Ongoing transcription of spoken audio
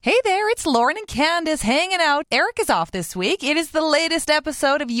It's Lauren and Candace hanging out. Eric is off this week. It is the latest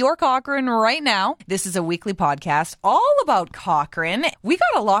episode of Your Cochrane right now. This is a weekly podcast all about Cochrane. We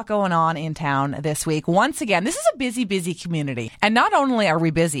got a lot going on in town this week. Once again, this is a busy community. And not only are we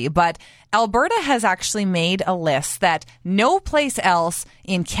busy, but Alberta has actually made a list that no place else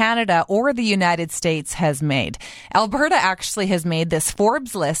in Canada or the United States has made. Alberta actually has made this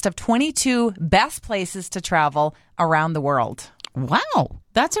Forbes list of 22 best places to travel around the world. Wow,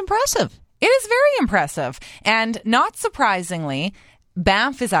 that's impressive. It is very impressive. And not surprisingly,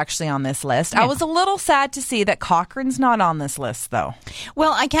 Banff is actually on this list. Yeah. I was a little sad to see that Cochrane's not on this list, though.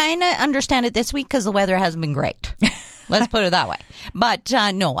 Well, I kind of understand it this week because the weather hasn't been great. Let's put it that way. But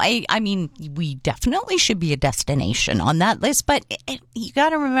no, I mean, we definitely should be a destination on that list. But you got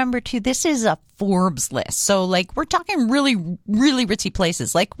to remember, too, this is a Forbes list. So, like, we're talking really ritzy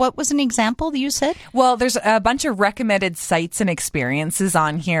places. Like, what was an example that you said? Well, there's a bunch of recommended sites and experiences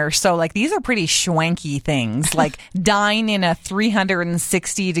on here. So, like, these are pretty schwanky things. Like, dine in a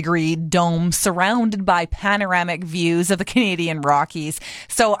 360-degree dome surrounded by panoramic views of the Canadian Rockies.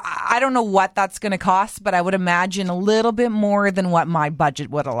 So, I don't know what that's going to cost, but I would imagine a little bit more than what my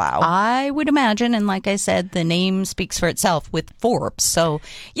budget would allow. I would imagine, and like I said, the name speaks for itself with Forbes. So,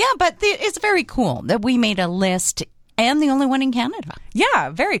 yeah, but it's very cool that we made a list and the only one in Canada. Yeah,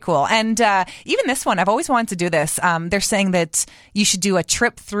 very cool. And even this one, I've always wanted to do this. They're saying that you should do a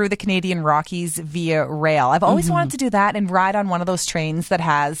trip through the Canadian Rockies via rail. I've always wanted to do that and ride on one of those trains that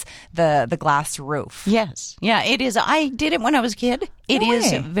has the glass roof. Yes. Yeah, it is. I did it when I was a kid. It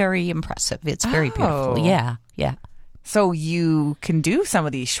is very impressive. It's very beautiful. Yeah. So you can do some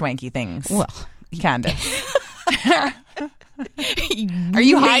of these schwanky things. Well, Candace. Are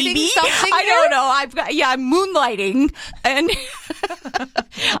you hiding something? I don't know. I'm moonlighting, and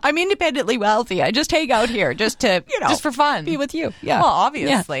I'm independently wealthy. I just hang out here just to, just for fun, be with you. Yeah. Well,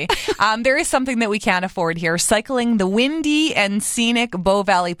 obviously, there is something that we can't afford here: cycling the windy and scenic Bow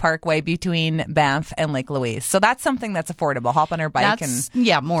Valley Parkway between Banff and Lake Louise. So that's something that's affordable. Hop on our bike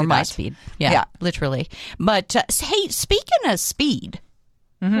more my speed. Yeah, literally. But hey, speaking of speed,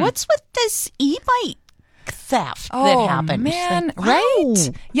 what's with this e-bike theft that happened? Man,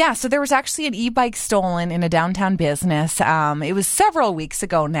 right? Yeah, so there was actually an e-bike stolen in a downtown business. It was several weeks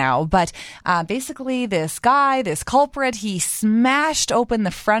ago now, but basically this culprit, he smashed open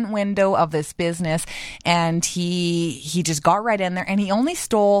the front window of this business and he just got right in there and he only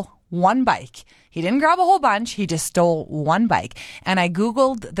stole one bike. He didn't grab a whole bunch. He just stole one bike. And I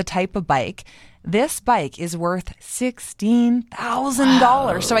Googled the type of bike. This bike is worth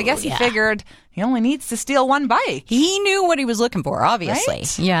 $16,000. So I guess he figured he only needs to steal one bike. He knew what he was looking for, obviously.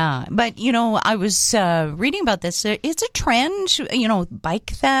 Right? Yeah. But, I was reading about this. It's a trend,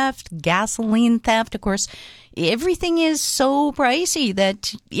 bike theft, gasoline theft, of course. Everything is so pricey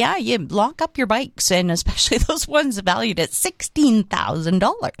that, you lock up your bikes, and especially those ones valued at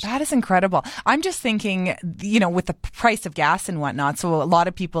 $16,000. That is incredible. I'm just thinking, with the price of gas and whatnot, so a lot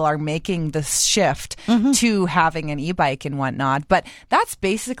of people are making the shift to having an e-bike and whatnot, but that's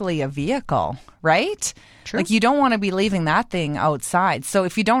basically a vehicle, right? True. Like, you don't want to be leaving that thing outside. So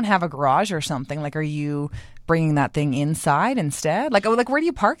if you don't have a garage or something, like, are you bringing that thing inside instead? Like where do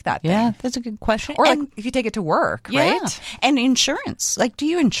you park that thing? Yeah, that's a good question. Or if you take it to work, right? And insurance. Like, do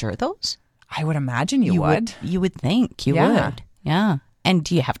you insure those? I would imagine you would. You would think you would. Yeah.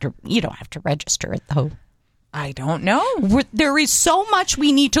 And you don't have to register it, though. I don't know. There is so much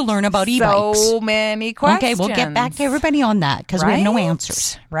we need to learn about e-bikes. So many questions. Okay, we'll get back to everybody on that because we have no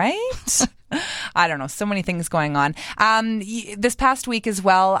answers. Right? I don't know. So many things going on. This past week as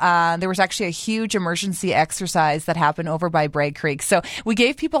well, there was actually a huge emergency exercise that happened over by Bragg Creek. So we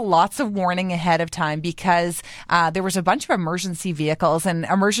gave people lots of warning ahead of time because there was a bunch of emergency vehicles and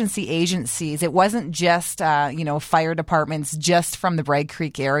emergency agencies. It wasn't just, fire departments just from the Bragg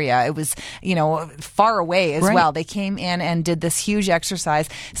Creek area. It was, far away as well. They came in and did this huge exercise.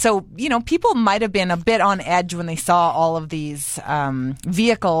 So, people might have been a bit on edge when they saw all of these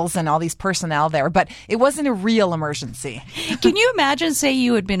vehicles and all these personnel there, but it wasn't a real emergency. Can you imagine, say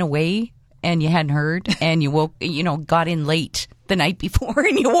you had been away and you hadn't heard and you woke, got in late the night before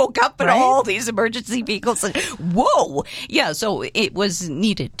and you woke up and all these emergency vehicles. Whoa. Yeah. So it was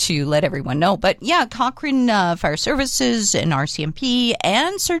needed to let everyone know. But yeah, Cochrane Fire Services and RCMP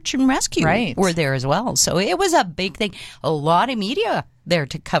and Search and Rescue were there as well. So it was a big thing. A lot of media there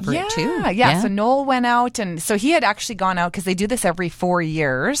to cover it too. Yeah. So Noel went out, and so he had actually gone out because they do this every 4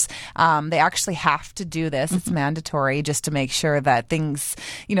 years. They actually have to do this. It's mandatory just to make sure that things,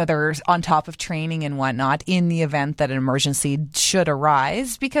 they're on top of training and whatnot in the event that an emergency should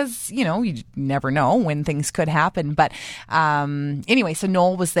arise, because, you never know when things could happen. But anyway, so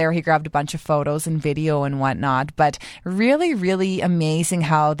Noel was there. He grabbed a bunch of photos and video and whatnot. But really, really amazing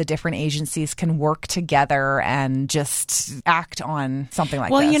how the different agencies can work together and just act on something like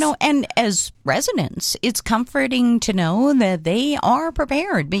this. Well, and as residents, it's comforting to know that they are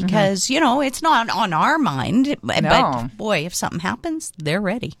prepared because, it's not on our mind. But boy, if something happens, they're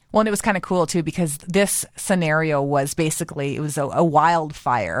ready. Well, and it was kind of cool too, because this scenario was basically, it was a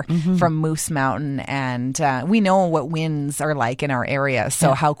wildfire from Moose Mountain. And we know what winds are like in our area.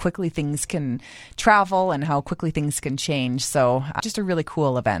 So how quickly things can travel and how quickly things can change. So just a really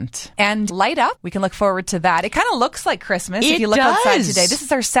cool event. And light up, we can look forward to that. It kind of looks like Christmas if you look outside today. This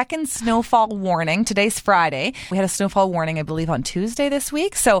is our second snowfall warning. Today's Friday. We had a snowfall warning, I believe, on Tuesday this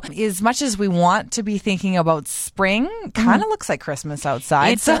week. So as much as we want to be thinking about spring, kind of looks like Christmas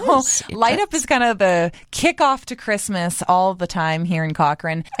outside. Light up is kind of the kickoff to Christmas all the time here in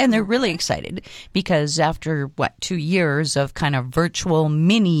Cochrane. And they're really excited because after, 2 years of kind of virtual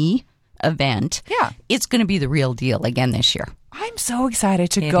mini event, it's going to be the real deal again this year. I'm so excited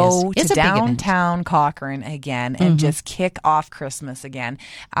to go to downtown Cochrane again and just kick off Christmas again.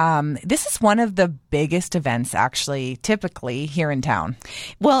 This is one of the biggest events, actually, typically here in town.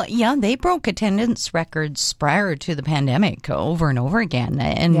 Well, they broke attendance records prior to the pandemic over and over again.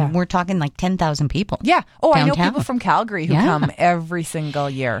 And we're talking like 10,000 people. Yeah. Oh, downtown. I know people from Calgary who come every single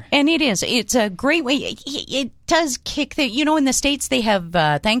year. And it's a great way. It does kick in the States, they have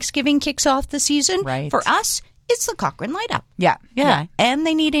Thanksgiving kicks off the season. Right. For us, it's the Cochrane Light Up. Yeah. And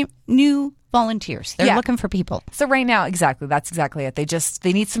they need new volunteers. They're looking for people. So right now, that's exactly it.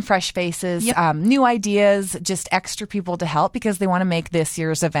 They need some fresh faces, new ideas, just extra people to help because they want to make this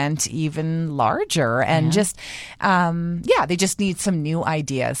year's event even larger and they just need some new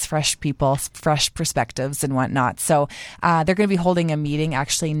ideas, fresh people, fresh perspectives and whatnot. So they're going to be holding a meeting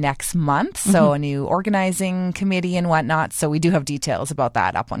actually next month. So a new organizing committee and whatnot. So we do have details about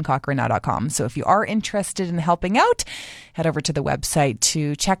that up on cochrane.com. So if you are interested in helping out, head over to the website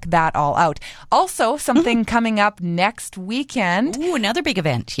to check that all out. Also, something coming up next weekend. Ooh, another big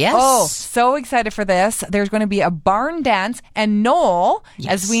event. Yes. Oh, so excited for this. There's going to be a barn dance. And Noel,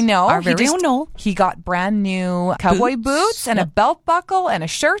 as we know, our very own Noel, he got brand new cowboy boots and a belt buckle and a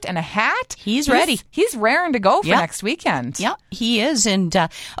shirt and a hat. He's ready. He's raring to go for next weekend. Yeah, he is. And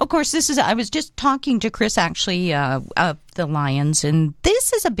of course, I was just talking to Chris actually of the Lions, and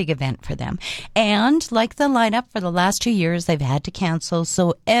this is a big event for them. And like the Light Up for the last 2 years, they've had to cancel.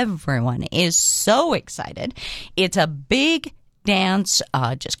 So everyone is so excited. It's a big dance,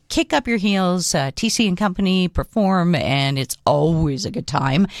 just kick up your heels, TC and Company perform, and it's always a good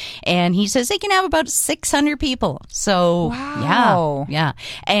time. And he says they can have about 600 people. So, yeah.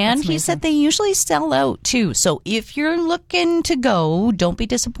 And he said they usually sell out too. So if you're looking to go, don't be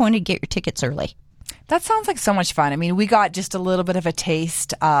disappointed. Get your tickets early. That sounds like so much fun. I mean, we got just a little bit of a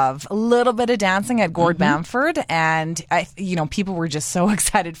taste of a little bit of dancing at Gord Bamford, and people were just so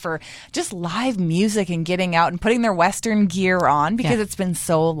excited for just live music and getting out and putting their Western gear on because it's been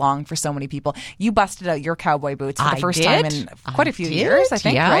so long for so many people. You busted out your cowboy boots for the first time in quite a few years, I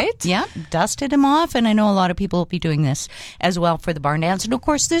think, right? Yeah, dusted them off, and I know a lot of people will be doing this as well for the barn dance. And of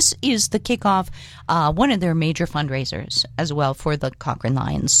course, this is the kickoff, one of their major fundraisers as well for the Cochrane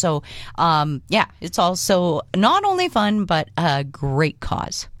Lions. So, it's also not only fun, but a great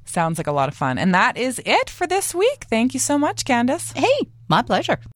cause. Sounds like a lot of fun. And that is it for this week. Thank you so much, Candace. Hey, my pleasure.